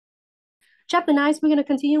Chapter 9, we're going to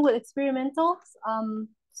continue with experimental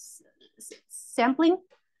sampling.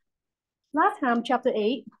 Last time, chapter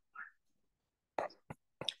 8,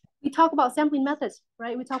 we talk about sampling methods,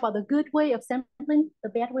 right? We talk about the good way of sampling, the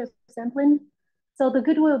bad way of sampling. So the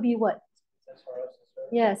good way will be what?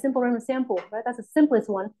 Yeah, simple random sample, right? That's the simplest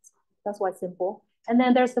one. That's why it's simple. And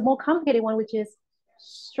then there's the more complicated one, which is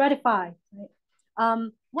stratify, right?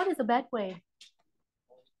 What is the bad way?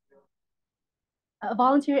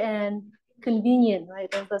 Volunteer and convenient,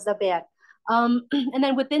 right? Those are bad. And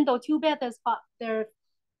then within those two bad, there are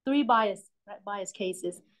three bias, right? Bias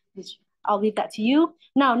cases, which I'll leave that to you.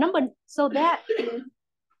 Now, so that is,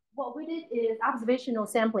 what we did is observational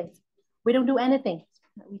sampling. We don't do anything.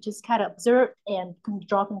 We just kind of observe and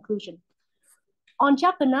draw conclusion. On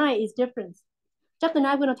chapter 9 is different. Chapter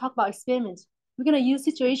 9, we're going to talk about experiments. We're going to use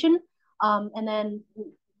situation, and then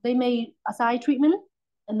they may assign treatment,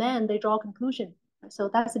 and then they draw a conclusion.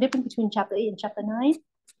 So that's the difference between chapter 8 and chapter 9.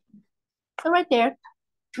 So right there,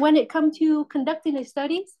 when it comes to conducting the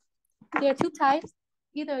studies, there are two types.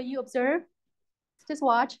 Either you observe, just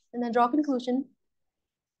watch, and then draw a conclusion,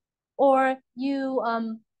 or you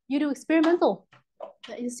do experimental.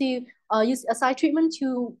 You see, you assign treatment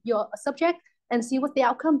to your subject and see what's the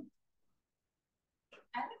outcome.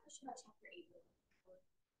 I have a question about chapter 8.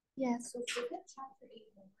 Yes. So for that chapter 8,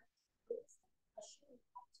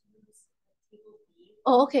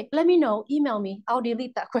 oh, okay. Let me know. Email me. I'll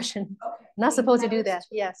delete that question. Okay. Not supposed to do that.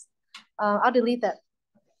 Yes. I'll delete that.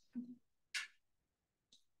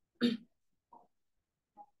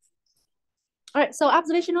 All right. So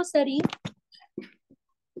observational study.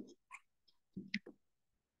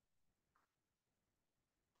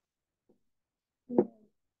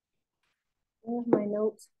 Where's my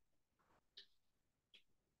notes?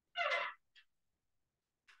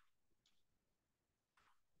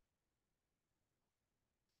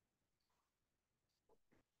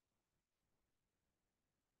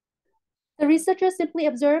 The researchers simply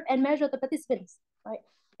observe and measure the participants, right?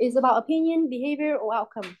 It's about opinion, behavior, or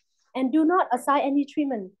outcome, and do not assign any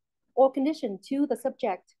treatment or condition to the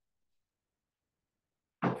subject.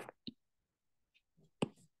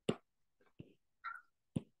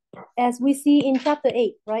 As we see in chapter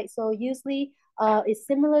 8, right? So usually it's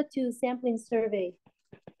similar to sampling survey.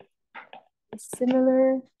 It's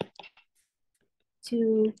similar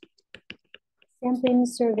to sampling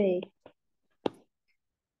survey.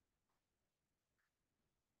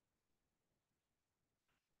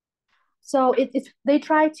 So they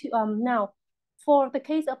try to, now, for the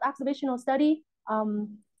case of observational study,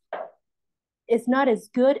 it's not as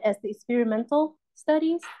good as the experimental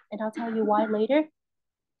studies, and I'll tell you why later.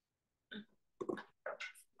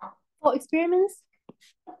 For experiment,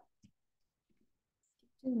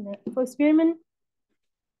 the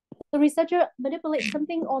researcher manipulates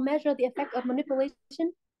something or measure the effect of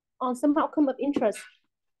manipulation on some outcome of interest.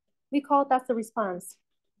 We call that the response.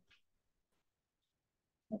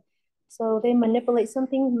 So they manipulate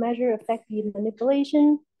something, measure, affect the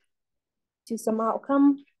manipulation to some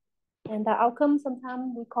outcome. And that outcome,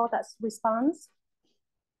 sometimes we call that response.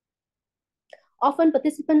 Often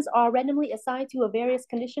participants are randomly assigned to a various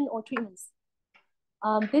condition or treatments.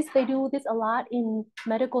 They do this a lot in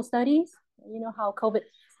medical studies. You know how COVID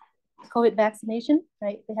vaccination,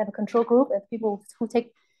 right? They have a control group of people who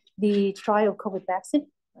take the trial of COVID vaccine.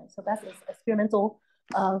 Right? So that's experimental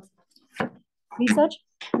research.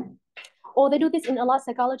 Or they do this in a lot of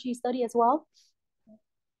psychology study as well.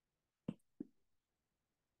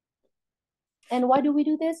 And why do we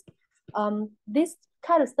do this? This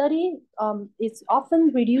kind of study is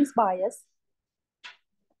often reduced bias.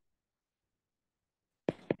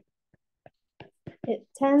 It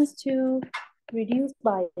tends to reduce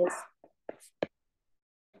bias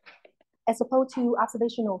as opposed to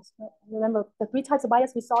observationals. Remember the three types of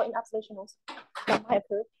bias we saw in observationals that might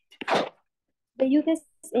occur. They use this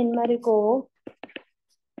in medical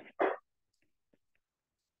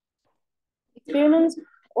experiments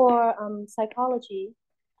or psychology.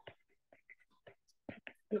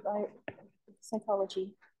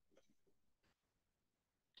 Psychology.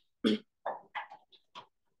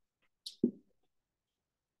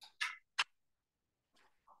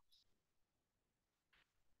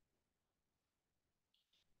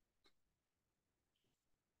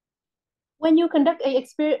 When you conduct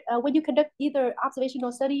either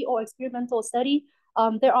observational study or experimental study,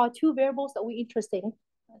 there are two variables that we're interested in.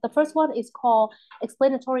 The first one is called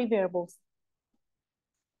explanatory variables.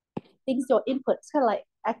 Things your input. It's kind of like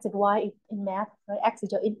X and Y in math, right? X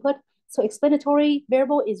is your input. So explanatory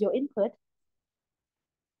variable is your input.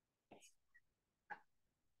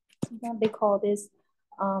 Sometimes they call this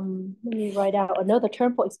Let me write out another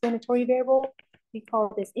term for explanatory variable. We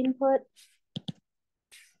call this input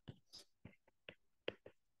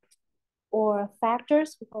or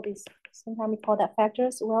factors. We call these, sometimes we call that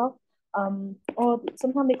factors as well. Or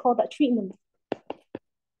sometimes we call that treatment.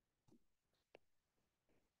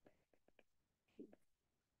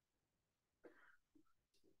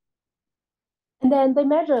 And then they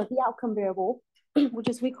measure the outcome variable, which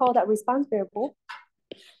is we call that response variable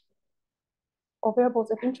or variables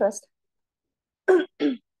of interest.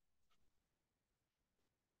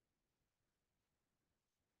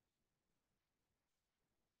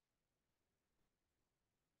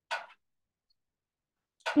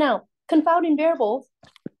 Now, confounding variables,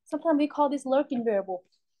 sometimes we call this lurking variable.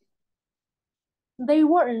 They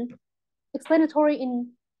weren't explanatory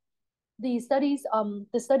in the studies,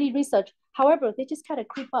 the study research. However, they just kind of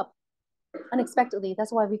creep up unexpectedly.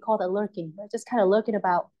 That's why we call that lurking. Right? Just kind of lurking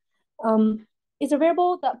about. It's a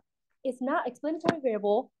variable that is not explanatory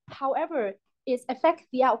variable. However, it affects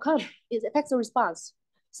the outcome. It affects the response.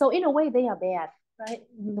 So in a way, they are bad, right?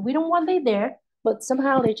 We don't want them there, but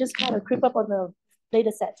somehow they just kind of creep up on the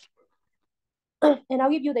data set. And I'll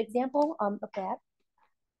give you the example of that.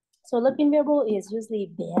 So lurking variable is usually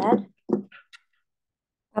bad.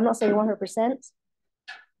 I'm not saying 100%.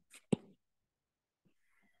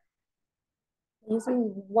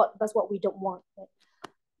 Usually that's what we don't want.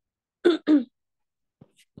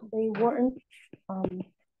 They weren't,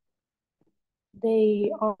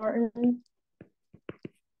 they aren't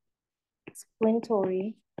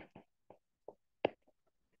explanatory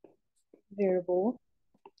variable,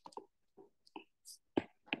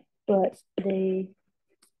 but they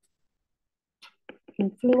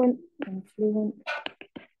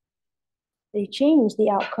they change the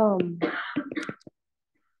outcome.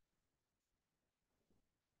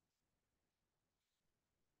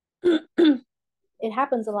 It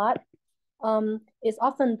happens a lot. It's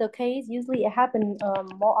often the case, usually it happens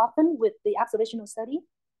more often with the observational study.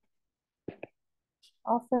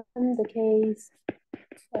 Often the case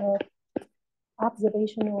of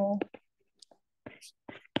observational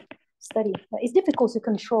study. It's difficult to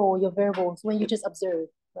control your variables when you just observe,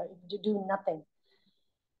 right? You do nothing.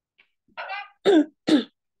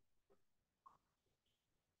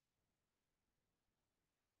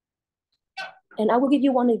 And I will give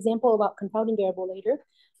you one example about confounding variable later.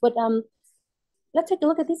 But let's take a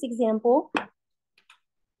look at this example.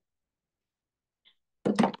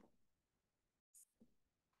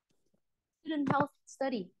 Student health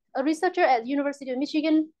study. A researcher at University of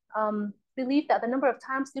Michigan believed that the number of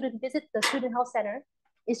times students visit the student health center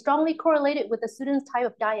is strongly correlated with the student's type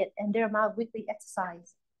of diet and their amount of weekly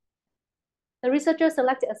exercise. The researcher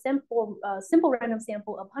selected a simple random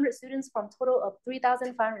sample of 100 students from a total of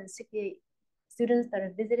 3,568 students that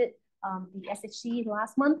have visited the SHC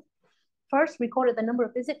last month. First, recorded the number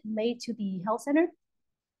of visits made to the health center.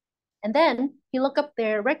 And then he looked up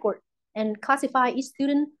their record and classified each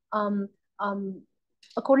student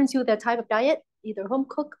according to their type of diet, either home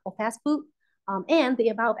cooked or fast food, and the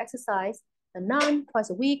amount of exercise, the none, twice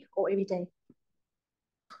a week, or every day.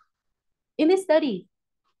 In this study,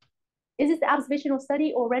 is this the observational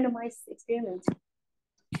study or randomized experiment?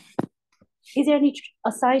 Is there any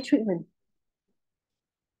assigned treatment?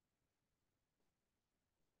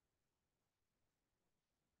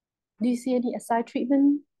 Do you see any assigned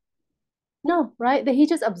treatment? No, right? He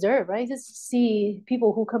just observed, right? Just see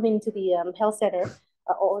people who come into the health center,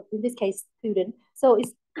 or in this case, student. So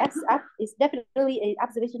it's definitely an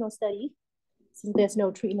observational study, since there's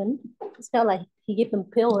no treatment. It's not like he give them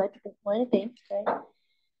pill or anything, right?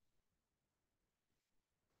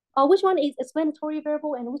 Which one is explanatory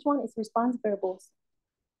variable and which one is response variables?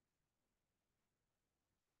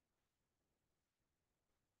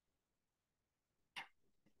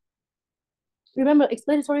 Remember,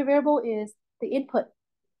 explanatory variable is the input,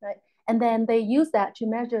 right? And then they use that to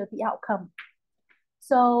measure the outcome.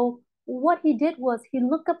 So what he did was he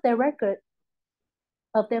looked up their record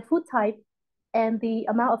of their food type and the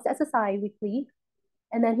amount of exercise weekly,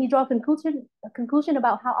 and then he draw a conclusion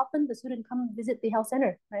about how often the student come visit the health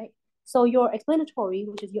center, right? So your explanatory,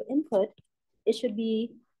 which is your input, it should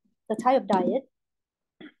be the type of diet.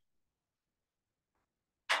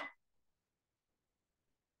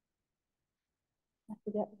 I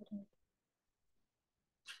forget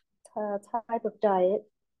what type of diet.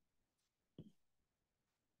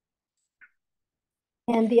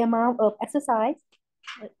 And the amount of exercise.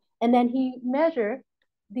 And then he measured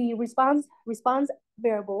the response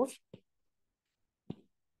variables,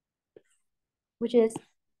 which is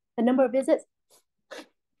the number of visits,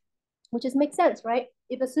 which makes sense, right?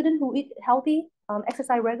 If a student who eat healthy,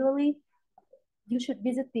 exercise regularly, you should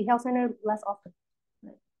visit the health center less often,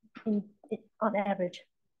 right? On average,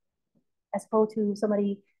 as opposed to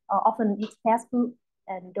somebody often eats fast food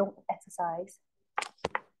and don't exercise.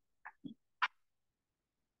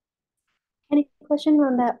 Any question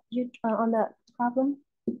on that? On that problem?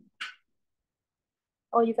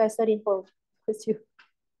 Oh, you guys studying for quiz two.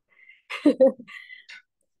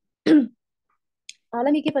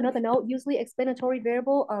 Let me give another note. Usually, explanatory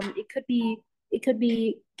variable. It could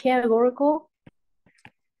be categorical,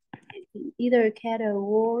 either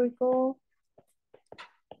categorical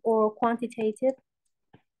or quantitative.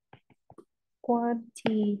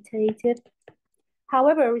 Quantitative.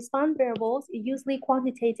 However, response variables is usually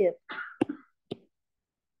quantitative.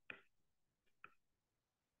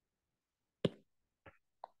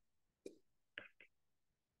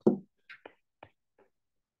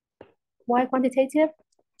 Why quantitative?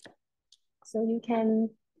 So you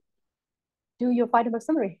can do your Heidelberg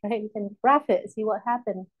summary, right? You can graph it, see what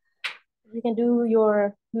happened. You can do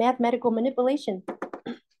your mathematical manipulation.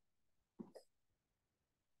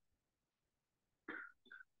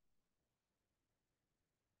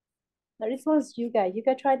 Now this one's you guys. You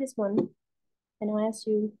guys try this one. And I'll ask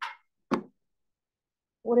you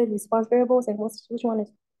what are the response variables and which one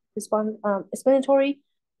is response explanatory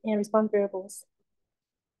and response variables.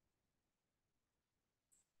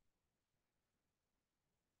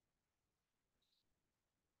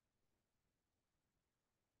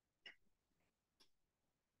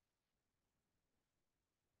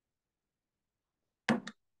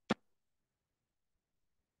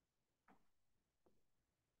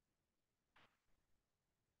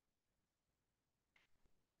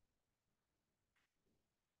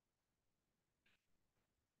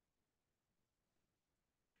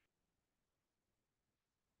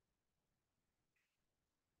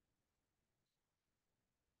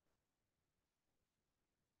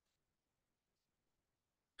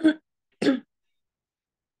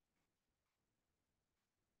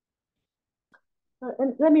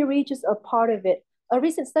 And let me read just a part of it. A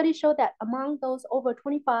recent study showed that among those over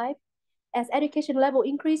 25, as education level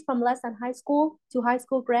increased from less than high school to high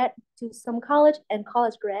school grad to some college and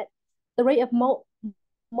college grad, the rate of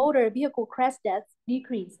motor vehicle crash deaths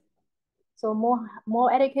decreased. So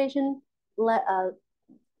more education, less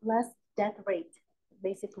death rate,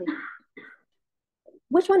 basically.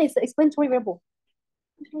 Which one is the explanatory variable?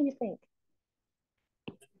 Which one do you think?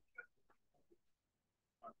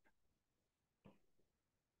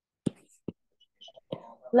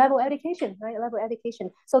 Level education, right? Level education.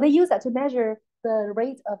 So they use that to measure the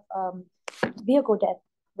rate of vehicle death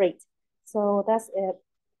rate. So that's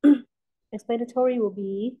it. Explanatory will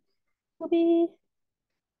be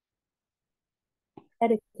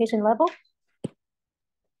education level.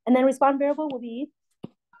 And then response variable will be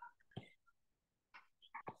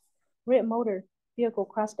rear motor vehicle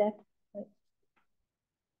crash death. Right?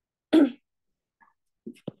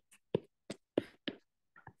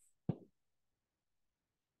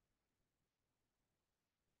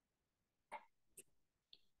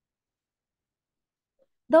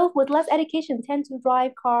 Those with less education tend to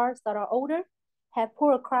drive cars that are older, have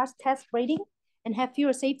poorer crash test rating, and have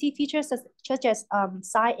fewer safety features such as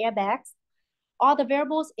side airbags. All the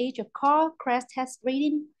variables, age of car, crash test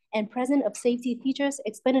rating, and presence of safety features,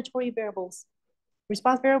 explanatory variables,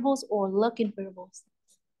 response variables, or look-in variables,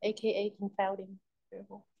 aka confounding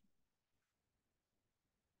variable.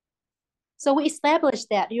 So we established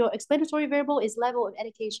that your explanatory variable is level of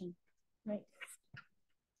education, right?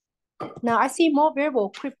 Now I see more variable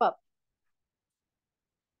creep up.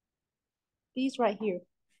 These right here.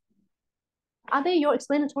 Are they your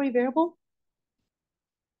explanatory variable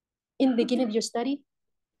in the beginning of your study?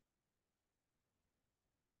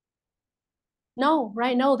 No,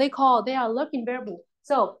 right? No, they are look-in variable.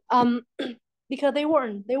 So because they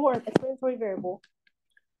weren't explanatory variable.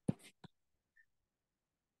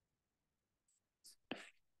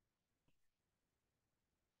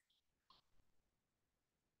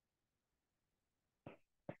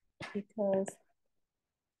 Because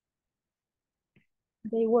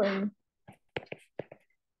they weren't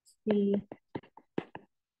the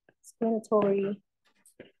explanatory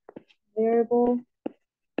variable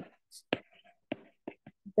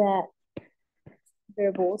that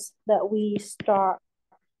variables that we start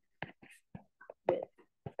with.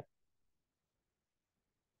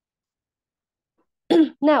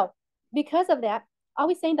 Now, because of that, are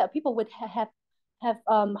we saying that people would have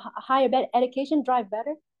higher education drive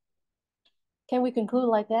better? Can we conclude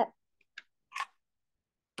like that?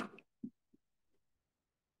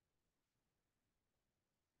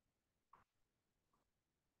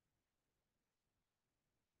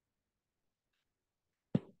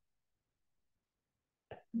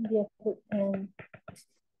 and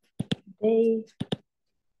they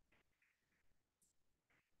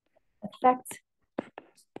affect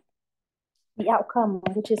the outcome,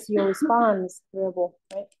 which is your response variable,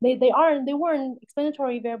 right? They weren't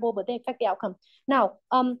explanatory variable, but they affect the outcome. Now,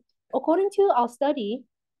 according to our study,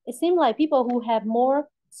 it seemed like people who have more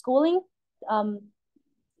schooling,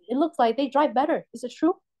 it looks like they drive better. Is it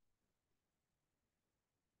true?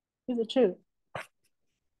 Is it true?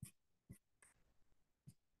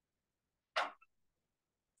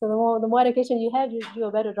 So the more education you have, you're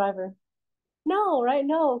a better driver. No, right?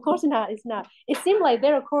 No, of course not. It's not. It seemed like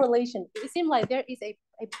there a correlation. It seemed like there is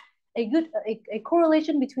a good a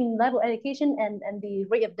correlation between level of education and the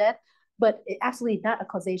rate of death, but it actually not a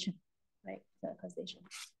causation, right? It's not a causation.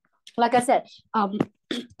 Like I said,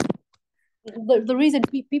 the reason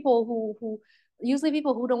people who usually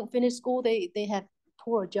people who don't finish school, they have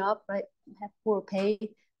poor job, right? Have poor pay,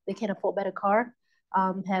 they can't afford better car,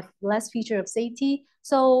 have less feature of safety.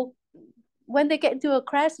 So when they get into a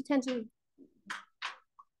crash, they tend to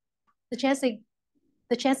the chance they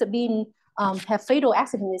the chance of being have fatal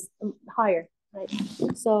accident is higher, right?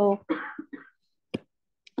 So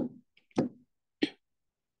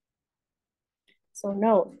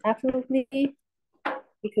no, absolutely,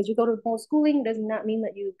 because you go to more schooling does not mean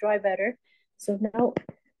that you drive better. So no,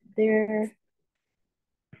 there.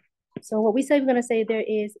 So what we say, we're gonna say there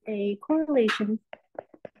is a correlation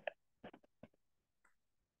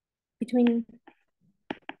between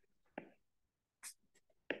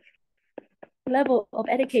level of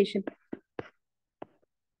education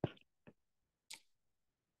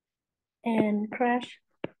and crash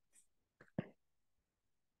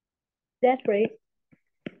death rate,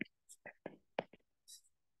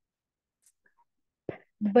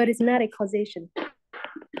 but it's not a causation.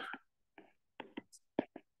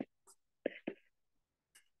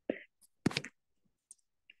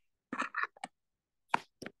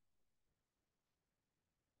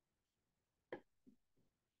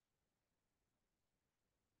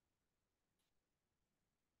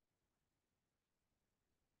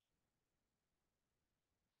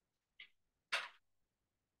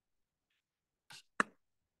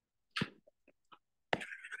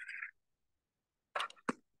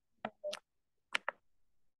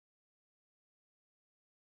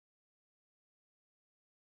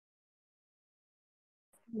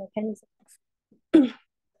 Mechanism.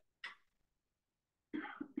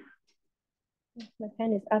 My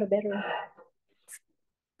pen is out of battery.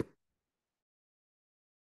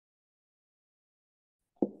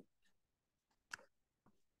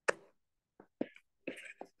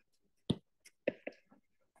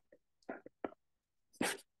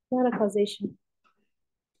 Not a causation.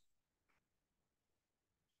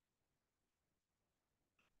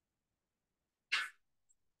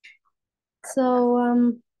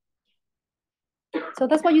 So so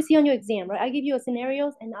that's what you see on your exam, right? I give you a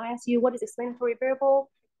scenarios and I ask you what is explanatory variable,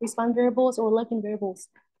 response variables, or looking variables.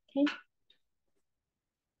 Okay.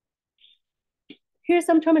 Here's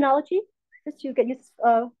some terminology just to get you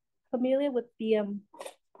familiar with the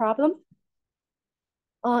problem.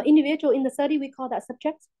 Individual in the study, we call that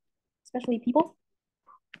subjects, especially people.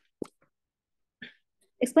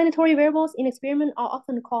 Explanatory variables in experiment are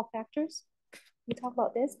often called factors. We talk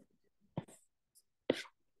about this.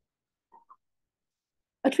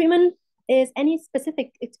 A treatment is any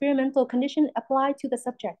specific experimental condition applied to the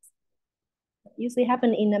subjects. Usually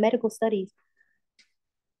happen in the medical studies.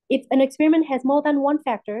 If an experiment has more than one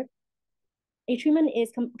factor, a treatment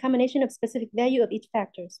is combination of specific value of each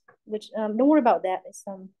factors, which don't worry about that.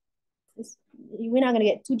 We're not going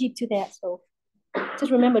to get too deep to that. So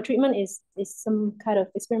just remember treatment is some kind of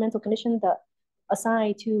experimental condition that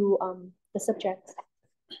assigned to the subject.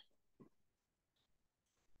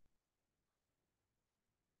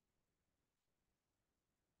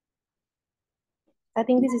 I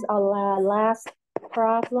think this is our last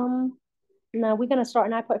problem. Now we're gonna start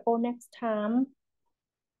 9.4 next time.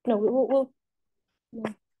 No,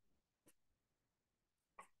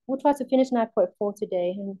 we'll try to finish 9.4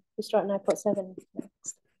 today, and we start 9.7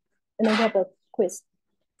 next, and then we have a quiz.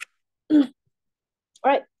 All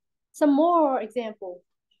right, some more example.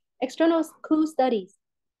 External clue studies.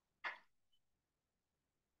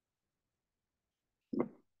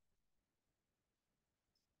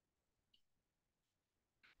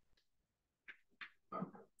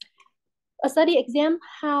 A study examined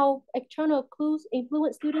how external clues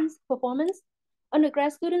influence students' performance.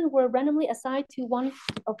 Undergrad students were randomly assigned to one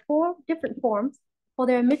of 4 different forms for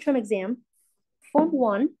their midterm exam. Form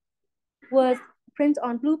 1 was print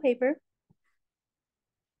on blue paper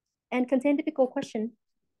and contained difficult question,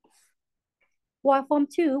 while Form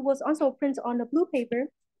 2 was also print on the blue paper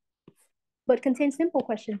but contains simple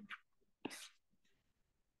question.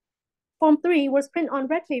 Form 3 was printed on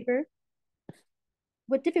red paper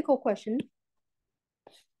with difficult question.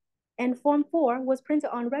 And Form 4 was printed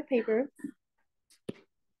on red paper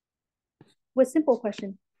with simple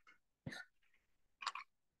question.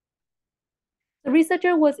 The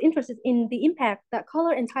researcher was interested in the impact that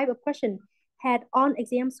color and type of question had on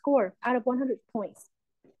exam score out of 100 points.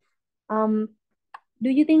 Do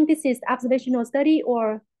you think this is observational study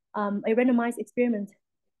or a randomized experiment?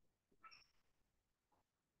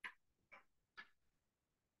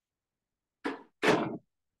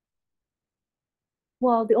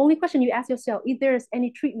 Well, the only question you ask yourself, if there's any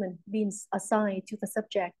treatment being assigned to the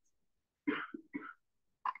subject.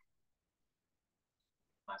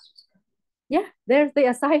 Yeah, they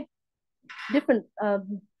assign different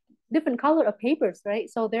color of papers, right?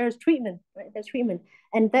 So there's treatment, right? There's treatment,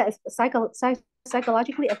 and that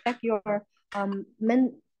psychologically affect your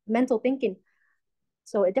mental thinking.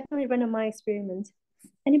 So it definitely randomized experiment.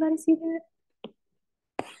 Anybody see that?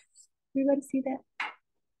 Everybody see that?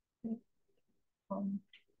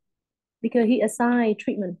 Because he assigned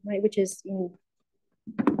treatment, right, which is in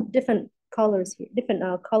different colors here, different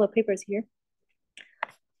color papers here.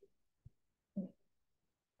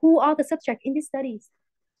 Who are the subject in these studies?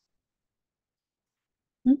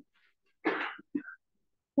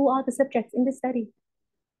 Who are the subjects in this study?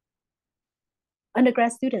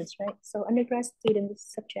 Undergrad students, right? So undergrad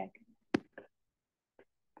students subject.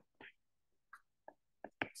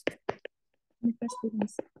 Undergrad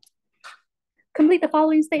students. Complete the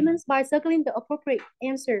following statements by circling the appropriate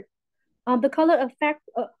answer. The color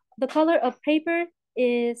of paper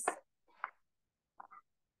is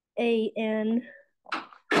and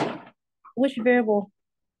which variable?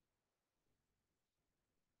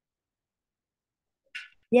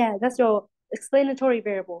 Yeah, that's your explanatory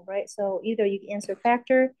variable, right? So either you can answer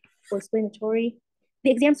factor or explanatory.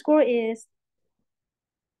 The exam score is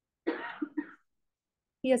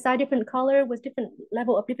he assigned different color with different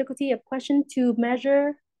level of difficulty of question to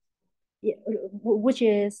measure, yeah, which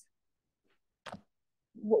is,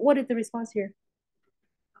 what is the response here?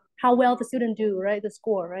 How well the student do, right? The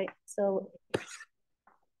score, right? So,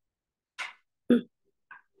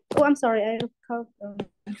 oh, I'm sorry, I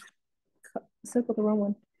circled the wrong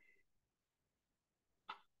one.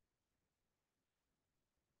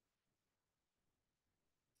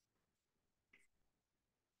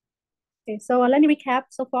 Okay, so let me recap.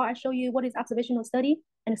 So far, I show you what is observational study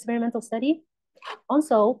and experimental study.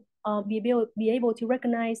 Also, be able to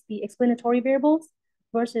recognize the explanatory variables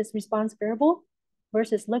versus response variable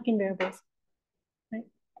versus looking variables. Right?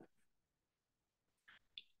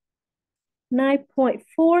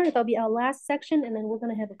 9.4, that'll be our last section, and then we're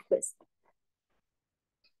gonna have a quiz.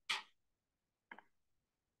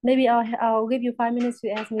 Maybe I'll give you 5 minutes to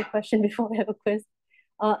ask me a question before we have a quiz.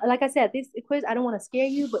 Like I said, this quiz, I don't want to scare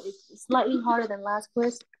you, but it's slightly harder than last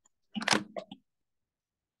quiz.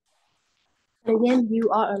 Again, you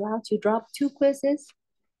are allowed to drop 2 quizzes.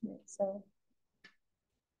 So,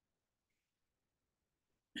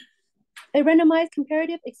 a randomized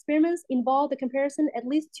comparative experiments involve the comparison at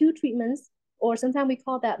least 2 treatments, or sometimes we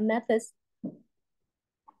call that methods.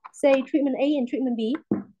 Say treatment A and treatment B.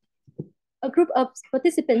 A group of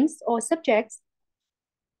participants or subjects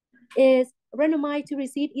is randomized to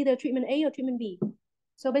receive either treatment A or treatment B.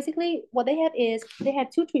 So basically what they have is they have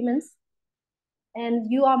 2 treatments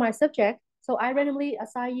and you are my subject. So I randomly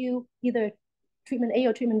assign you either treatment A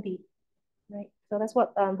or treatment B, right? So that's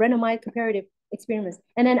what randomized comparative experiments.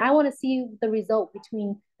 And then I want to see the result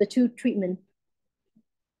between the 2 treatments.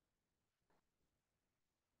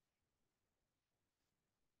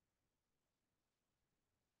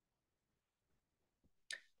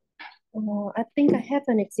 I think I have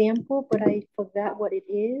an example, but I forgot what it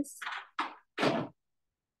is.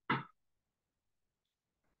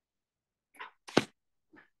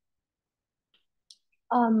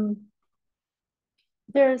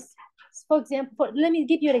 There's, for example, let me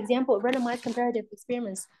give you an example of randomized comparative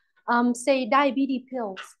experiments. Say diabetes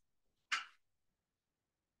pills.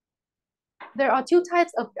 There are 2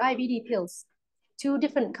 types of diabetes pills, 2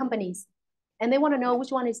 different companies, and they want to know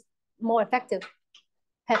which one is more effective,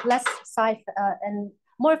 have less side and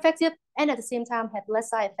more effective, and at the same time have less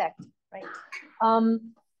side effect, right?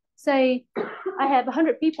 Say I have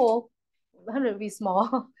 100 people, 100 would be small,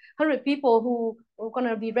 100 people who are going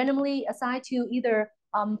to be randomly assigned to either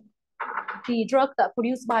the drug that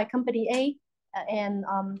produced by company A and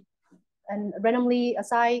randomly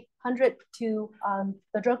assign 100 to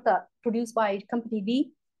the drug that produced by company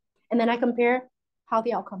B, and then I compare how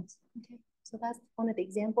the outcomes. Okay, so that's one of the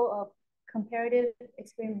example of comparative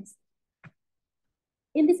experiments.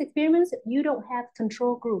 In these experiments, you don't have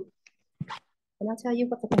control group. And I'll tell you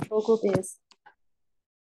what the control group is.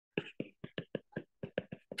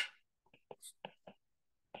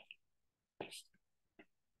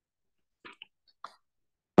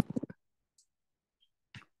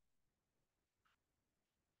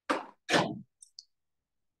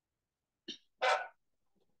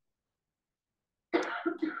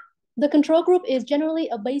 The control group is generally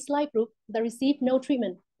a baseline group that receive no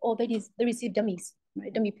treatment, or they receive dummies,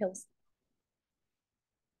 right? Dummy pills.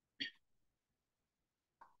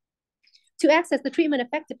 To access the treatment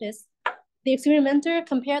effectiveness, the experimenter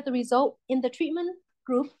compared the result in the treatment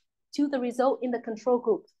group to the result in the control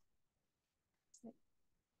group.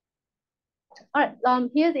 All right,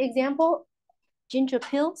 here's the example, ginger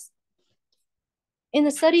pills. In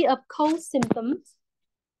the study of cold symptoms,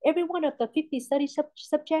 every one of the 50 study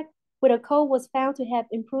subjects with a cold was found to have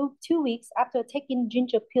improved 2 weeks after taking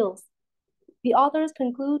ginger pills. The authors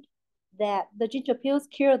conclude that the ginger pills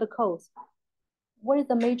cure the cold. What is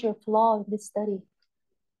the major flaw in this study?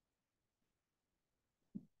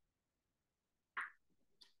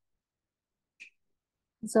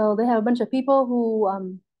 So they have a bunch of people who,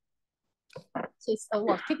 so it's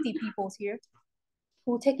 50 people here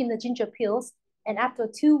who taking the ginger pills, and after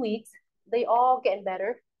 2 weeks, they all getting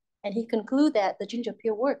better. And he conclude that the ginger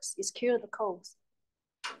pill works, it's cure the colds.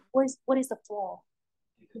 What is the flaw?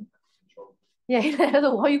 Yeah,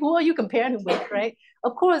 who are you comparing him with, right?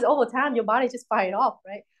 Of course, over time, your body just fire it off,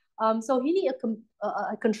 right? So he need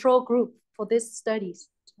a control group for these studies,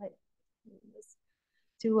 right?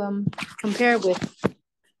 To compare with.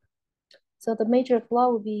 So the major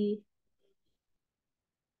flaw would be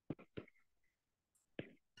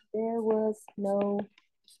there was no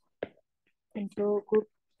control group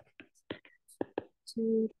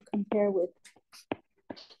to compare with.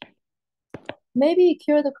 Maybe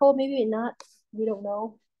cure the cold, maybe not. We don't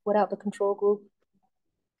know without the control group.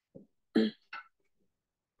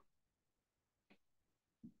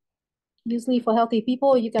 Usually for healthy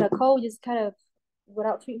people, you get a cold, just kind of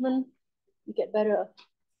without treatment, you get better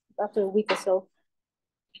after a week or so.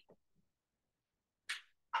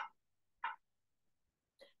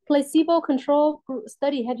 Placebo control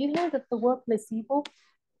study. Have you heard of the word placebo?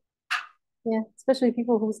 Yeah, especially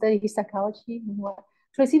people who study psychology.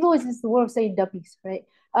 Placebo is just the word of saying dummies, right?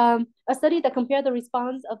 A study that compared the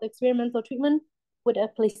response of the experimental treatment with a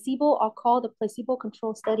placebo are called a placebo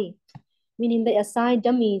control study, meaning they assign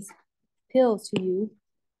dummies pills to you.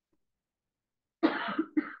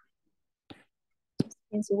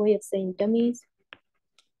 It's a way of saying dummies.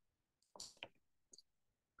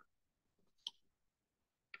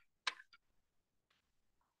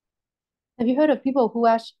 Have you heard of people who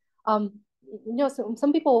actually,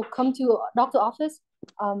 some people come to a doctor office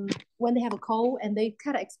when they have a cold and they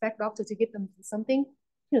kind of expect doctor to give them something.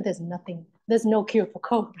 There's nothing. There's no cure for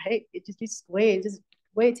cold, right? It just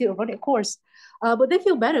wait till running course. But they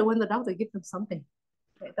feel better when the doctor gives them something.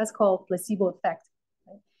 Right? That's called placebo effect.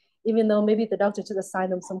 Right? Even though maybe the doctor just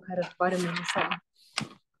assigned them some kind of vitamin or something,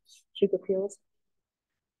 sugar pills.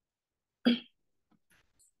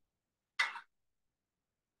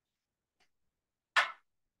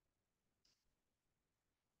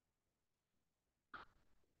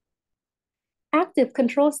 Active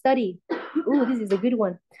control study. Ooh, this is a good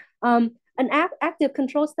one. An active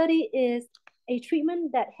control study is a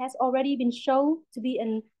treatment that has already been shown to be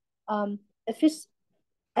an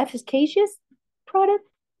efficacious product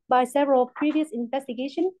by several previous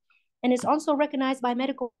investigations and is also recognized by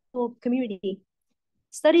medical community.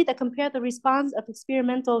 Studies that compare the response of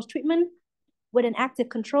experimental treatment with an active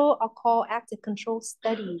control are called active control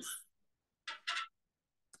studies.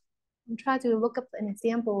 I'm trying to look up an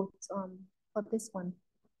example for this one.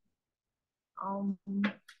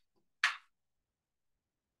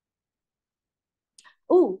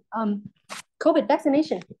 COVID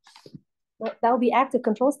vaccination. That would be active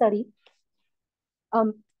control study.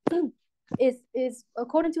 Is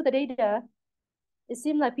according to the data, it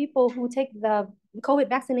seems like people who take the COVID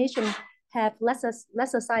vaccination have lesser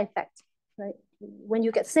side effects, right? When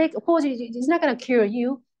you get sick, of course, it's not going to cure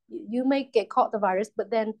you. You may get caught the virus,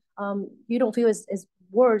 but then you don't feel as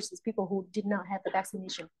worse as people who did not have the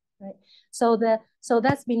vaccination, right? So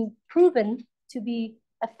that's been proven to be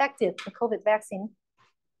effective, the COVID vaccine.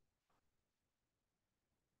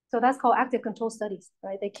 So that's called active control studies,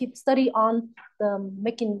 right? They keep study on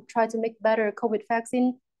try to make better COVID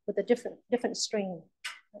vaccine with a different strain.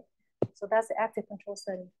 Right? So that's the active control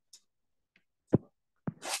study.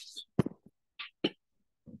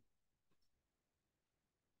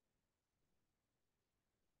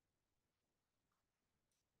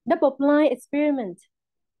 Double-blind experiment.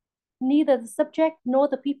 neither the subject nor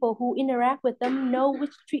the people who interact with them know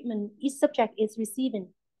which treatment each subject is receiving.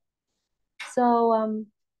 So,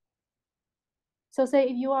 so say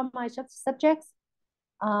if you are my subjects,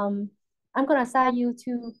 I'm gonna assign you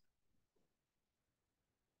to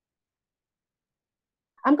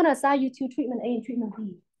treatment A and treatment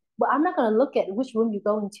B, but I'm not gonna look at which room you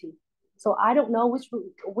go into. So I don't know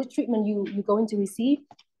which treatment you're going to receive.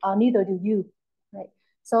 Neither do you, right?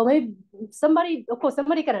 So maybe somebody, of course,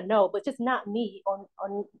 somebody gonna know, but just not me or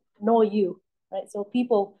nor you, right? So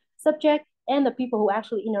people, subject, and the people who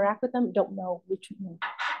actually interact with them don't know which treatment.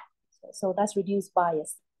 So that's reduced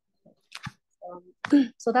bias.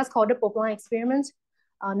 So that's called double-blind experiment.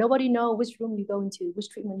 Nobody know which room you go into, which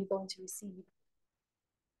treatment you're going to receive.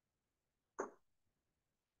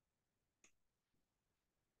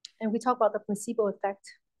 And we talk about the placebo effect,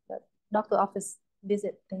 the doctor office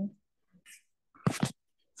visit thing.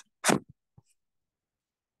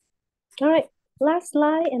 All right, last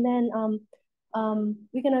slide, and then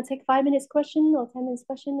we're gonna take 5 minutes question or 10 minutes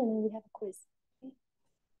question, and then we have a quiz.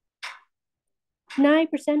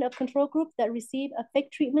 9% of control group that received a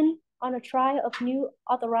fake treatment on a trial of new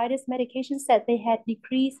arthritis medication said they had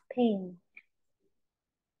decreased pain.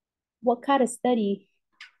 What kind of study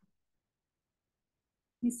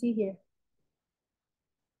you see here?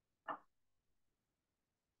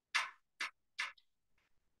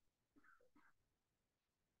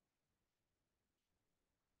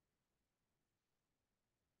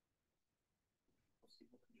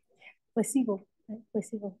 Placebo, right?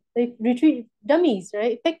 Placebo. They retreat dummies,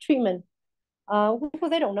 right? Fake treatment. Because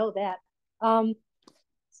they don't know that.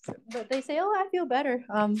 But they say, oh, I feel better.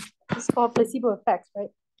 It's called placebo effects, right?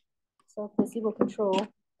 So placebo control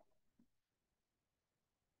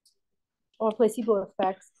or placebo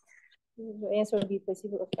effects. The answer would be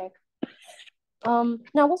placebo effect.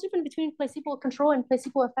 Now, what's the difference between placebo control and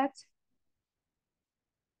placebo effect?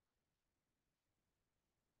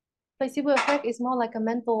 Placebo effect is more like a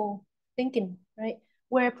mental thinking, right?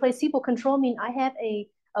 Where placebo control means I have a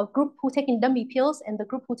group who taking dummy pills and the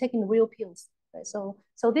group who taking real pills, right? So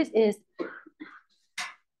this is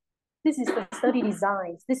the study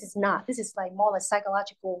designs. This is not. This is like more like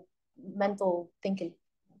psychological, mental thinking.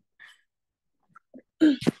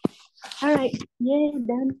 All right, yeah,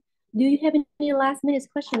 done. Do you have any last minute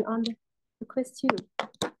question on the quiz too?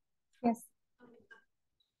 Yes.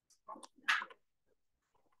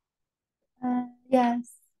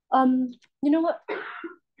 Yes. You know what?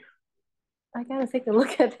 I gotta take a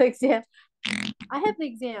look at the exam. I have the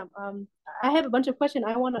exam. I have a bunch of questions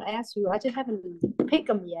I want to ask you. I just haven't picked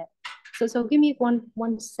them yet. So give me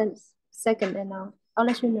one second, and I'll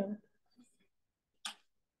let you know.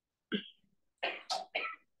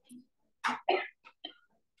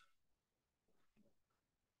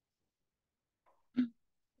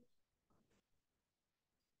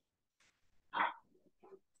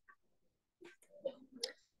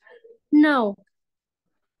 No.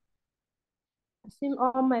 Assume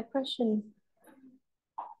all my questions.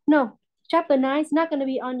 No. Chapter 9 is not going to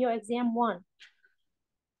be on your exam 1.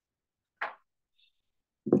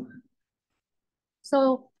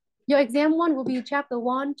 So your exam 1 will be chapter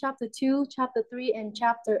 1, chapter 2, chapter 3, and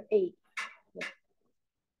chapter 8.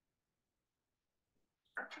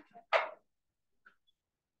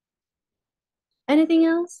 Anything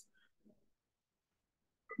else?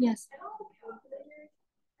 Yes.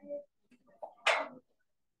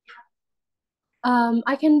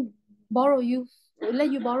 I can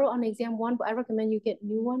let you borrow on exam 1, but I recommend you get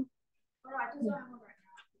new one. Yeah.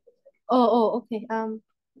 Oh, okay.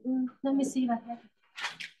 Let me see if I have it.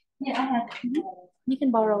 Yeah, I have it. You can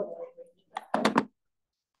borrow.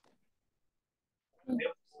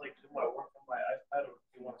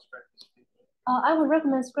 I would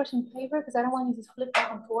recommend scratching paper because I don't want you to flip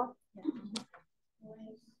back and forth.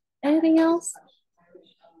 Anything else?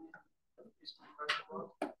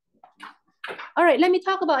 All right, let me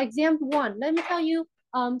talk about exam 1. Let me tell you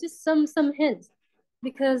just some hints,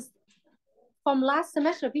 because from last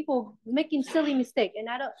semester people making silly mistake, and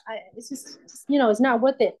it's just it's not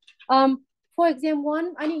worth it. For exam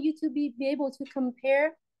 1, I need you to be able to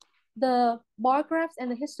compare the bar graphs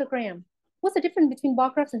and the histogram. What's the difference between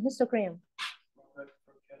bar graphs and histogram?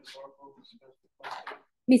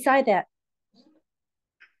 Beside that.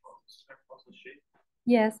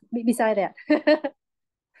 Yes, beside that.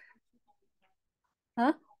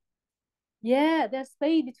 Huh? Yeah, there's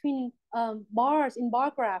space between bars in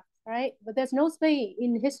bar graph, right? But there's no space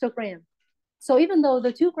in histogram. So even though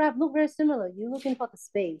the two graphs look very similar, you're looking for the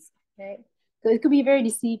space, right? So it could be very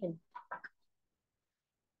deceiving.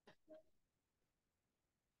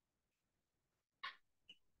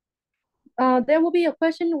 There will be a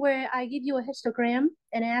question where I give you a histogram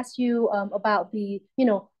and ask you about the,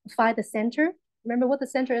 find the center. Remember what the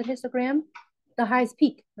center of histogram? The highest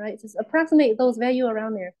peak, right? Just approximate those value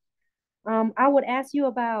around there. I would ask you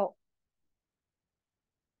about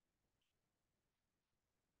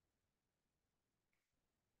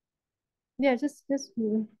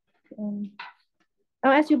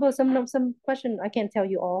I'll ask you about some question. I can't tell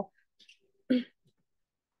you all.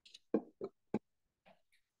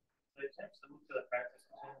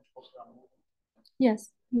 Yes.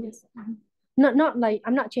 Not like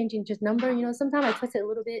I'm not changing just number. Sometimes I twist it a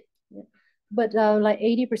little bit, yeah. But like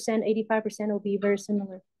 80%, 85% will be very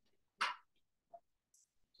similar.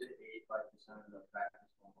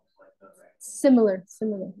 Similar.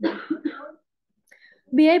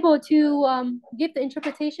 Be able to give the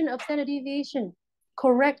interpretation of standard deviation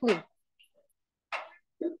correctly.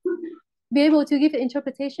 Be able to give the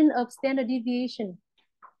interpretation of standard deviation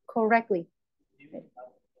correctly.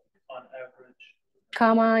 On average.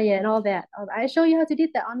 Comma, yeah, and all that. I show you how to do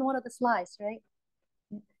that on one of the slides, right?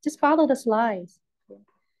 Just follow the slides.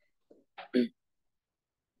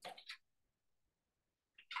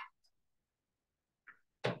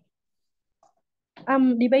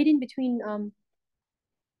 I'm debating between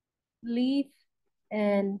leaf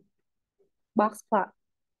and box plot.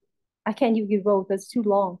 I can't give both, that's too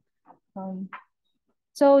long.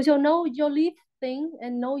 So know your leaf thing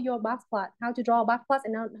and know your box plot, how to draw a box plot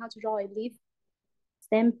and how to draw a leaf,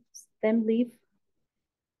 stem leaf.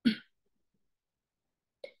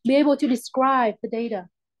 Be able to describe the data.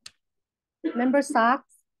 Remember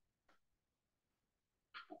socks,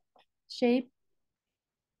 shape,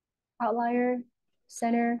 outlier,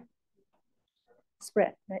 center,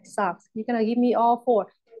 spread, right? Socks. You're gonna give me all four.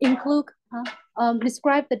 Include,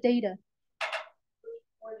 describe the data.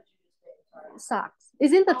 Socks.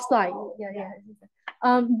 It's in the slide.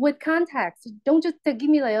 Yeah. With context, don't just give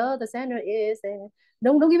me like, oh, the center is, and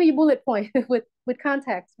don't give me a bullet point with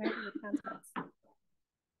context, right? With context.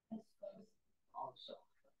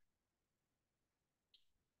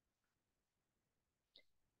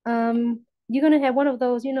 You're gonna have one of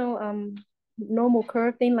those, normal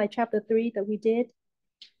curve thing like chapter 3 that we did.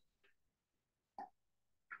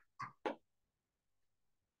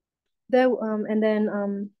 There, and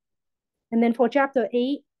then for chapter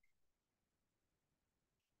 8,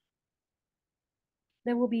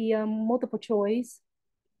 there will be multiple choice.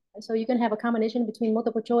 So you can have a combination between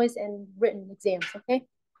multiple choice and written exams, okay?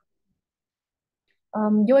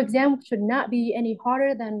 Your exam should not be any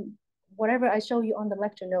harder than whatever I show you on the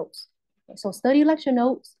lecture notes. So study lecture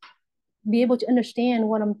notes, be able to understand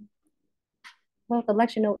what the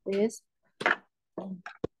lecture note is. And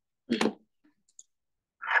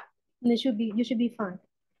you should be fine.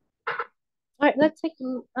 All right, let's take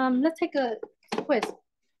a quiz.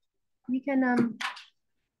 You can turn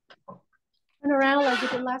around like we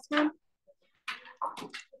did last time.